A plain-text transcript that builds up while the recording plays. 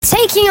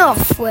taking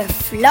off. We're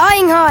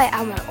flying high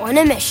and we're on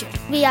a mission.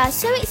 We are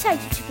so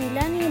excited to be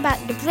learning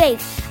about the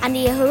brave and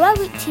the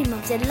heroic team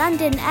of the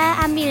London Air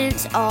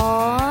Ambulance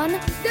on The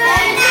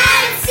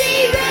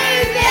Nancy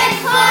Reuben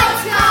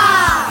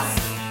Podcast!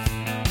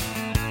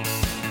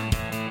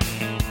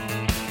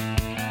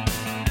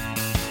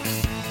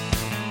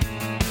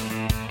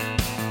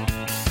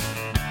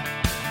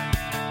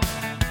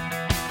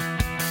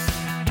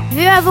 Have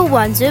you ever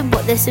wondered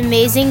what this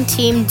amazing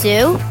team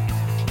do?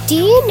 Do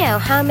you know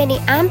how many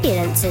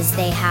ambulances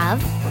they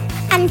have?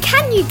 And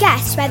can you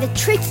guess where the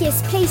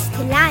trickiest place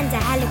to land a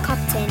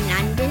helicopter in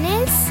London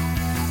is?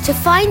 To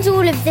find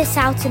all of this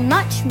out and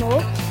much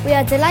more, we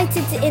are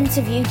delighted to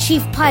interview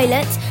Chief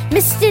Pilot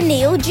Mr.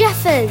 Neil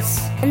Jeffers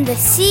and the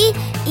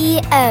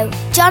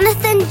CEO,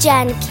 Jonathan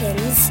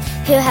Jenkins,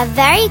 who have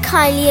very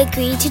kindly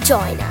agreed to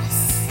join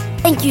us.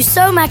 Thank you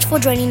so much for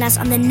joining us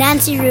on the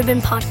Nancy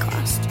Reuben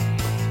Podcast.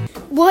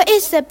 What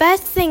is the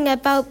best thing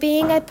about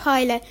being a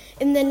pilot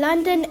in the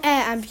London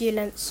Air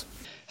Ambulance?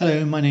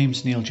 Hello, my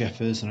name's Neil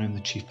Jeffers and I'm the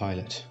Chief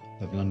Pilot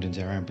of London's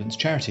Air Ambulance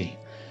charity.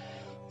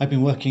 I've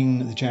been working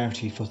at the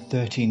charity for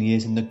 13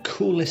 years and the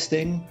coolest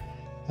thing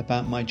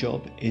about my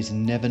job is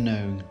never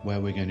knowing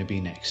where we're going to be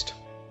next.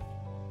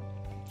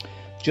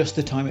 Just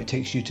the time it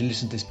takes you to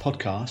listen to this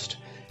podcast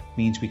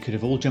means we could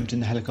have all jumped in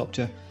the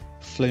helicopter,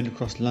 flown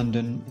across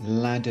London,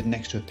 landed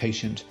next to a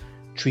patient,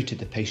 treated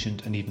the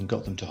patient and even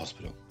got them to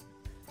hospital.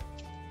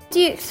 Do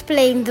you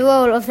explain the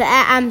role of the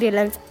air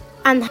ambulance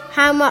and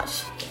how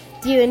much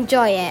do you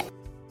enjoy it?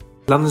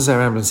 London's Air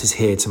Ambulance is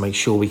here to make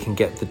sure we can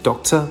get the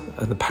doctor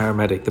and the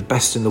paramedic, the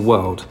best in the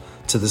world,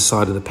 to the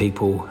side of the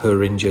people who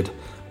are injured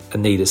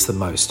and need us the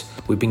most.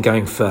 We've been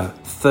going for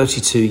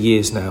 32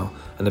 years now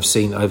and have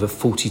seen over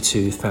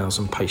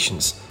 42,000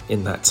 patients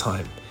in that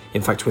time.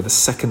 In fact, we're the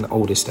second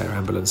oldest air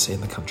ambulance in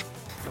the country.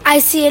 I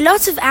see a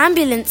lot of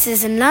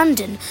ambulances in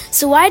London,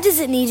 so why does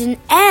it need an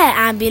air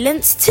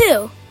ambulance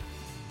too?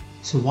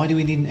 So why do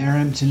we need an air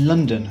ambulance in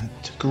London?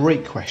 It's a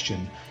great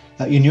question.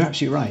 And you're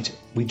absolutely right.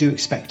 We do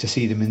expect to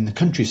see them in the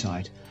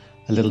countryside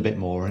a little bit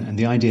more. And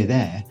the idea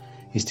there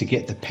is to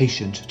get the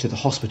patient to the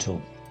hospital.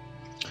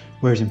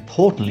 Whereas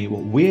importantly,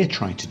 what we're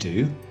trying to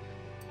do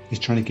is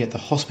trying to get the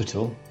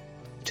hospital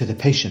to the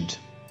patient.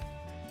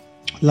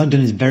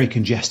 London is very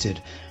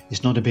congested.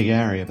 It's not a big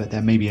area, but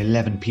there may be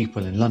 11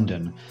 people in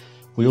London.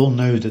 We all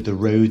know that the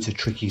roads are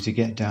tricky to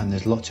get down.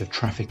 There's lots of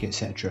traffic,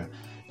 etc.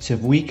 So if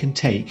we can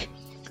take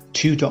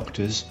 2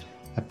 doctors,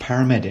 a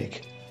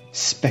paramedic,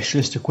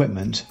 specialist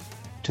equipment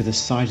to the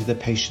side of the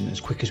patient as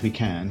quick as we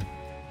can,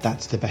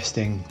 that's the best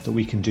thing that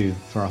we can do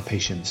for our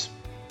patients.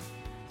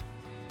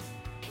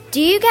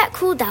 Do you get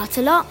called out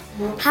a lot?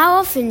 How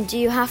often do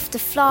you have to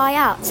fly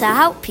out to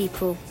help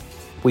people?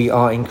 We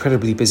are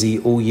incredibly busy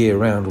all year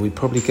round. We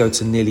probably go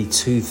to nearly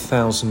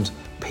 2,000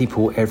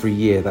 people every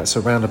year. That's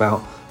around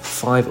about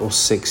 5 or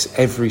 6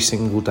 every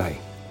single day.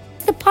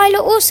 Is the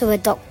pilot also a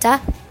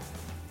doctor?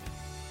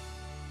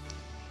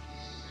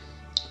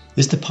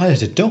 Is the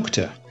pilot a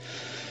doctor?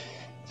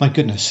 My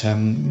goodness,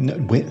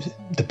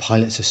 the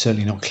pilots are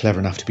certainly not clever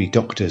enough to be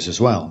doctors as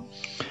well.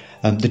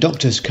 The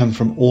doctors come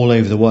from all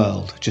over the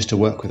world just to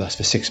work with us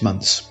for 6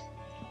 months.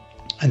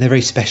 And they're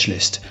very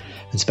specialist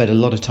and spend a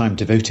lot of time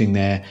devoting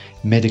their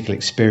medical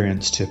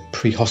experience to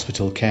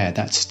pre-hospital care.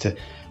 That's the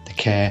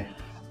care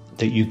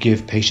that you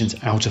give patients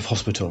out of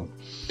hospital.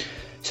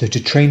 So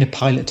to train a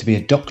pilot to be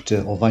a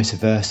doctor or vice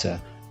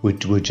versa would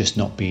just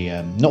not be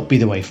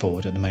the way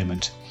forward at the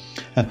moment.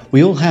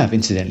 We all have,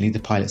 incidentally, the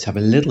pilots have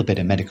a little bit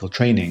of medical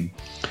training.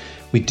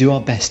 We do our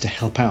best to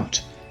help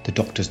out the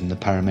doctors and the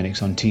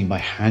paramedics on team by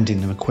handing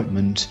them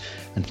equipment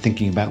and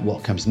thinking about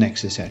what comes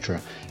next,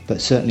 etc.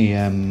 But certainly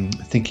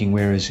thinking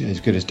we're as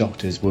good as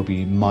doctors will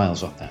be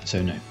miles off that,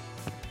 so no.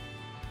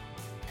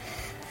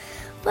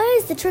 Where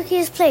is the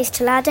trickiest place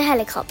to land a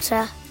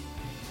helicopter?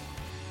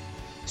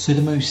 So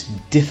the most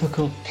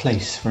difficult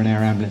place for an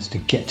air ambulance to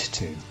get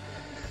to?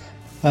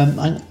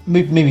 I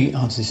maybe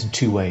answer this in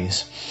 2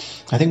 ways.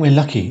 I think we're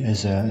lucky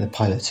as the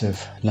pilots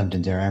of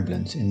London's Air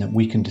Ambulance in that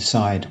we can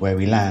decide where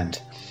we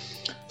land.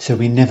 So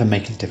we never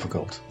make it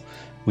difficult.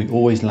 We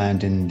always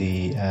land in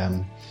the...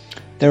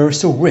 there are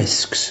still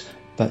risks,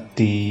 but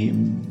the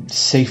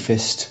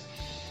safest,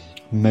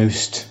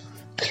 most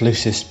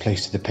closest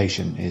place to the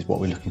patient is what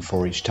we're looking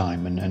for each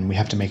time. And we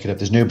have to make it up.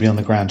 There's nobody on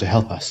the ground to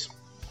help us.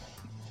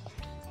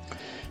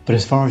 But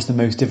as far as the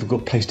most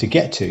difficult place to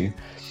get to,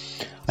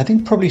 I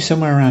think probably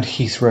somewhere around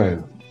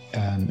Heathrow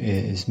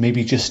is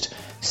maybe just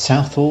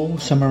Southall,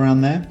 somewhere around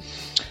there.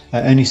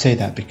 I only say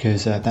that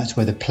because that's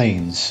where the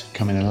planes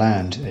come in and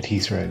land at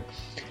Heathrow.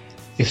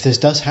 If this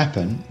does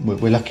happen,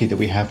 we're lucky that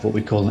we have what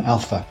we call an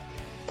alpha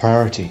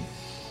priority.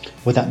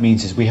 What that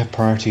means is we have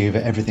priority over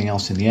everything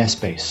else in the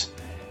airspace.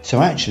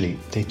 So actually,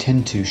 they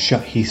tend to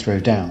shut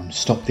Heathrow down,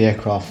 stop the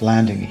aircraft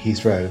landing at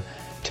Heathrow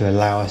to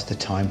allow us the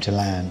time to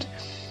land.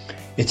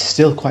 It's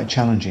still quite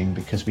challenging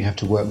because we have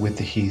to work with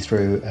the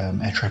Heathrow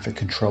air traffic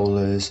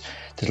controllers.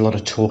 There's a lot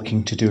of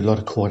talking to do, a lot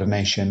of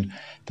coordination,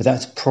 but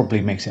that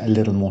probably makes it a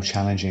little more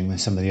challenging than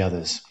some of the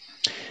others.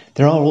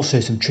 There are also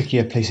some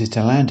trickier places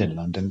to land in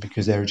London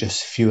because there are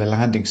just fewer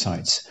landing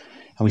sites.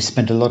 And we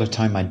spent a lot of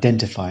time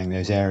identifying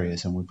those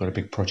areas, and we've got a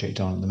big project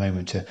on at the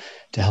moment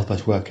to help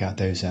us work out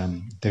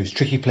those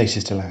tricky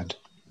places to land.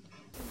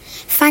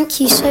 Thank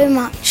you so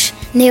much,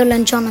 Neil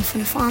and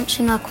Jonathan, for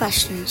answering our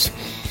questions.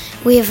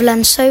 We have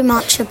learned so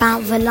much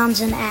about the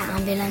London Air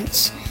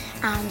Ambulance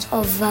and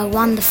of the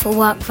wonderful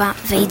work that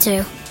they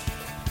do.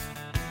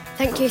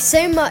 Thank you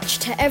so much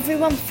to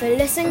everyone for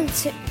listening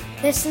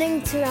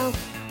to our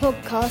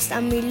podcast,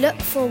 and we look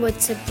forward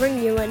to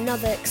bring you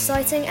another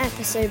exciting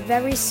episode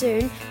very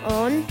soon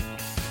on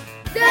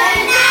The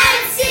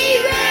Nancy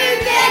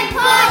Reuben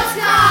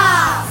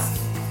Podcast!